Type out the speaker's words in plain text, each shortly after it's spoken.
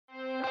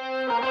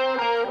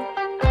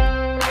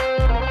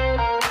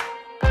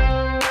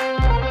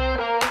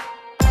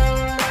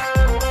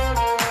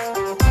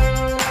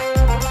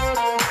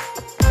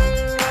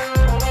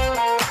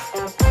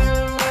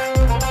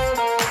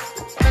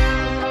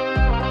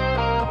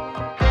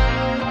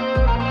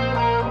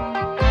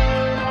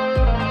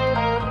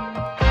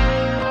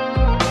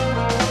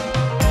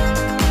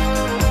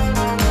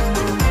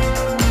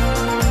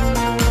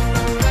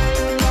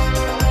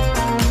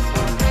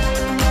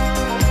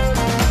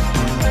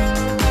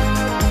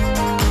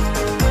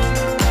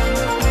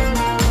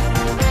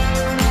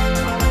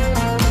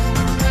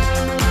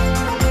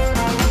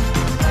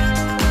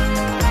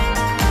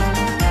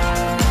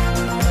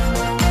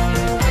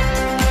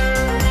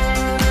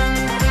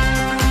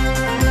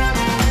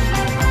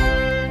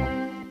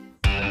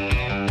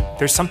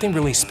There's something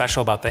really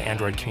special about the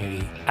Android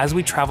community. As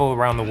we travel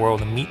around the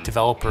world and meet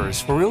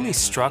developers, we're really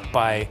struck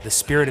by the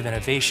spirit of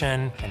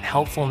innovation and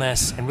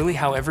helpfulness, and really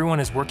how everyone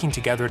is working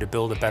together to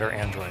build a better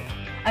Android.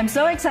 I'm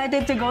so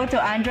excited to go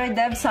to Android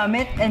Dev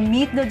Summit and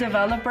meet the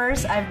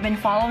developers I've been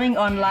following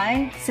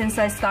online since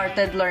I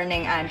started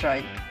learning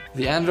Android.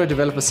 The Android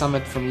Developer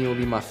Summit for me will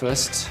be my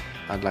first.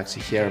 I'd like to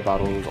hear about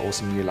all the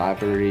awesome new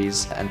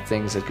libraries and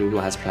things that Google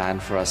has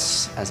planned for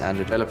us as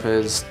Android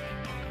developers.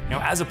 You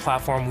know, as a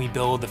platform, we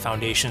build the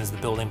foundations, the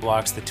building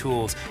blocks, the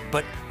tools,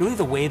 but really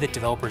the way that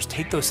developers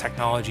take those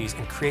technologies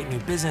and create new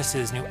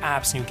businesses, new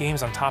apps, new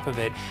games on top of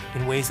it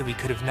in ways that we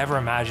could have never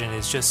imagined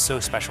is just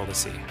so special to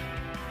see.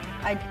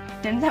 I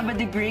didn't have a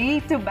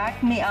degree to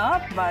back me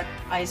up, but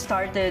I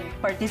started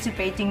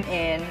participating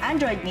in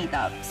Android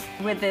meetups.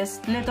 With this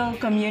little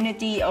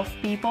community of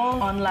people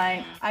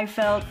online, I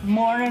felt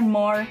more and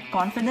more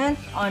confident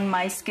on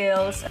my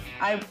skills.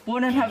 I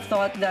wouldn't have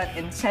thought that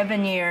in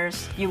 7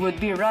 years you would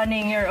be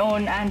running your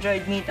own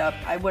Android meetup.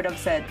 I would have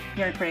said,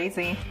 you're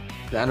crazy.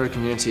 The Android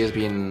community has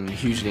been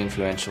hugely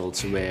influential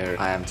to where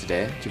I am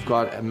today. You've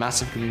got a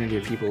massive community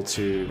of people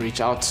to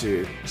reach out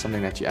to,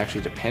 something that you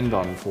actually depend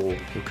on for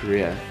your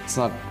career. It's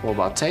not all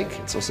about take,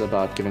 it's also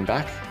about giving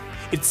back.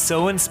 It's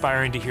so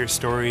inspiring to hear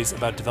stories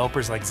about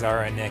developers like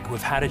Zara and Nick who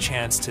have had a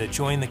chance to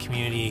join the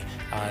community,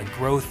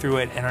 grow through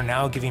it, and are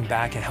now giving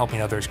back and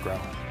helping others grow.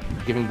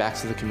 Giving back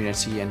to the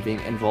community and being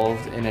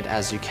involved in it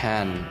as you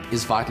can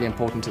is vitally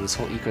important to this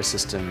whole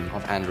ecosystem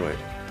of Android.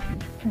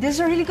 This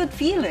is a really good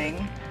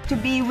feeling to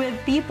be with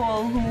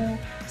people who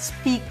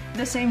speak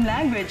the same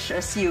language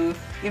as you,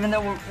 even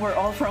though we're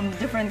all from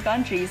different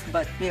countries,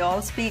 but we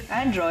all speak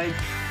Android.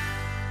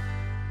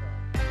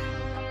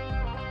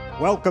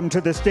 Welcome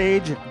to the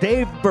stage,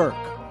 Dave Burke.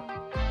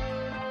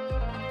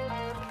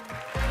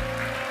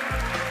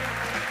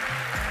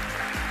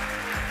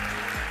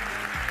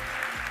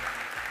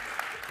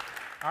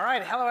 All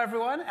right, hello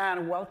everyone,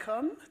 and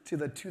welcome to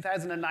the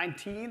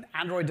 2019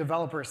 Android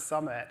Developer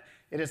Summit.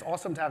 It is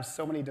awesome to have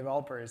so many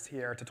developers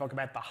here to talk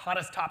about the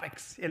hottest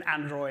topics in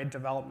Android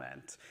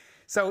development.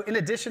 So in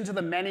addition to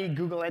the many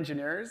Google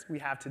engineers we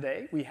have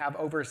today, we have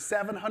over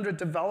 700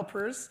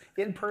 developers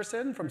in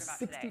person from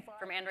 65.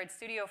 From Android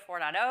Studio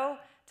 4.0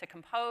 to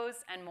Compose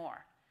and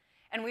more.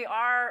 And we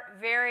are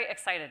very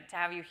excited to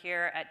have you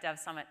here at Dev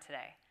Summit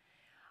today.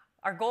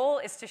 Our goal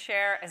is to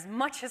share as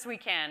much as we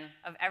can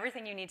of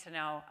everything you need to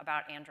know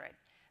about Android.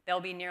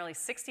 There'll be nearly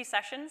 60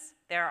 sessions.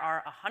 There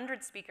are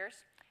 100 speakers.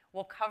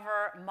 We'll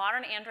cover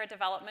modern Android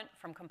development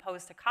from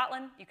Compose to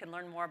Kotlin. You can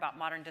learn more about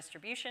modern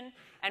distribution.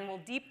 And we'll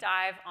deep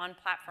dive on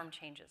platform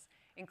changes,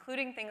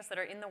 including things that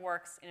are in the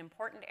works in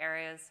important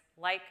areas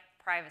like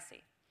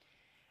privacy.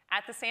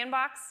 At the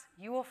Sandbox,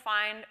 you will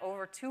find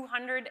over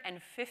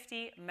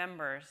 250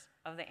 members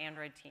of the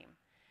Android team.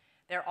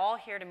 They're all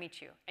here to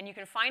meet you. And you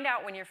can find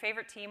out when your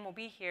favorite team will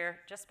be here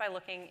just by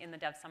looking in the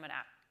Dev Summit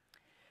app.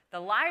 The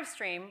live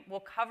stream will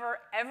cover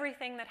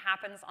everything that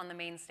happens on the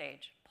main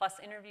stage, plus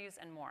interviews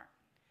and more.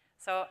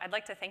 So I'd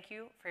like to thank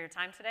you for your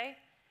time today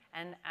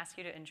and ask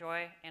you to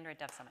enjoy Android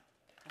Dev Summit.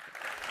 Thank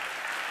you.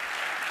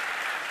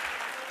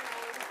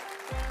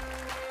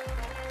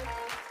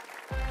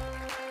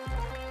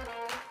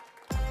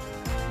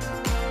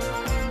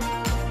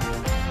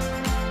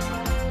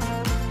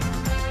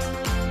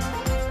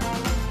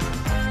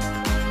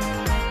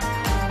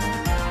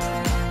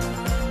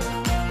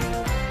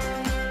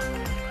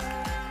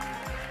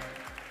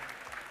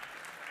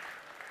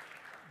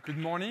 Good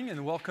morning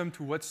and welcome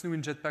to What's New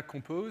in Jetpack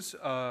Compose.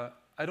 I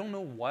don't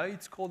know why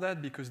it's called that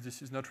because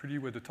this is not really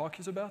what the talk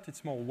is about.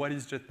 It's more what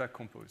is Jetpack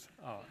Compose.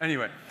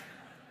 Anyway,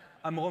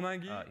 I'm Romain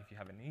Guy. If you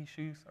have any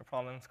issues or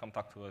problems, come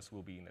talk to us.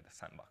 We'll be in the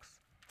Sandbox.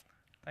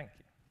 Thank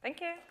you.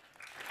 Thank you.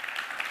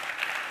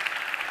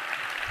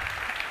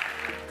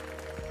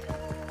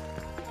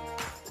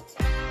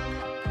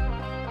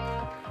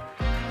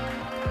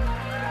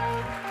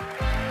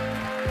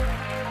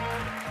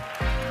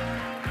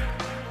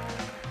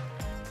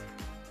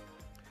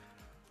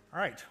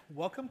 All right,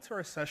 welcome to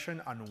our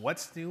session on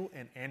what's new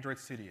in Android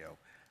Studio.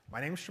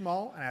 My name is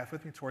Jamal, and I have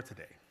with me Tor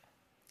today.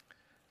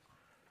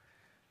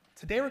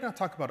 Today, we're going to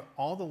talk about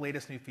all the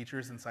latest new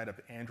features inside of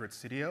Android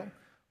Studio.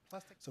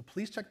 So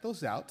please check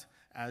those out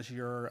as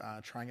you're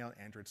trying out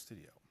Android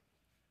Studio.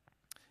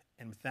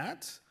 And with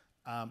that,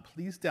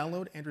 please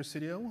download Android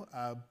Studio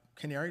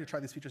Canary to try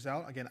these features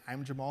out. Again,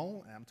 I'm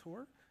Jamal, and I'm Tor,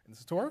 and this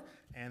is Tor,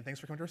 and thanks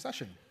for coming to our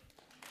session.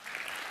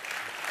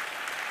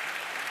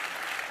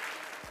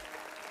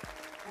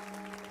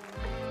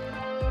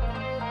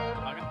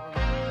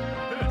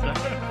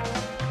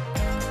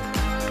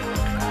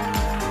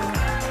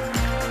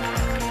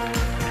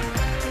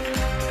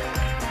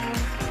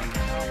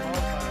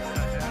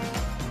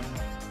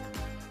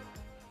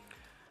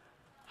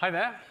 Hi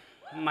there.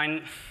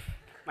 My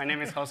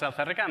name is Jose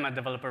Alcerrica. I'm a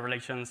developer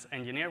relations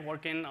engineer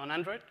working on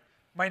Android.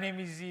 My name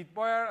is Zeed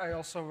Boyer. I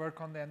also work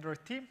on the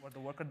Android team. Or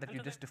the worker that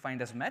you just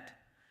defined as met.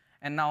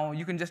 And now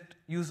you can just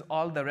use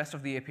all the rest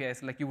of the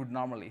APIs like you would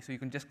normally. So you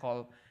can just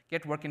call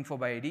get work info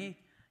by ID,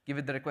 give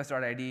it the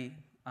request.id,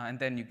 and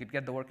then you could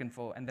get the work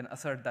info and then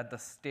assert that the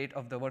state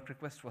of the work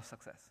request was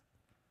success.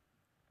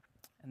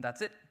 And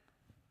that's it.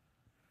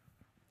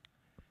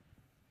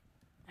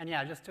 And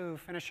yeah, just to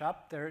finish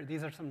up,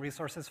 these are some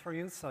resources for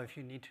you. So if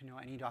you need to know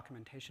any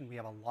documentation, we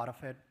have a lot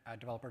of it at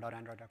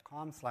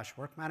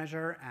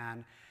developer.android.com/workmanager.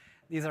 And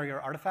these are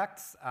your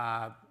artifacts.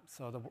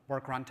 So the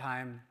work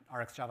runtime,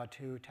 RxJava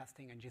 2,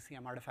 testing, and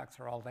GCM artifacts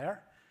are all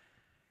there.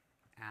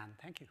 And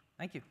thank you.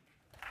 Thank you.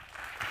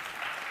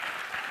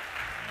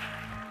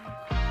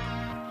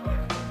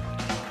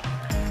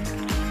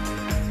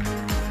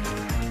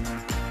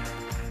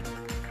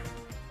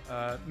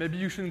 Maybe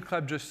you shouldn't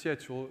clap just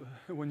yet.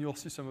 When you'll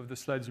see some of the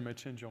slides, you might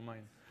change your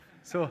mind.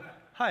 So,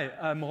 hi,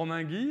 I'm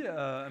Romain Guy.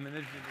 I'm an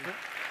engineer.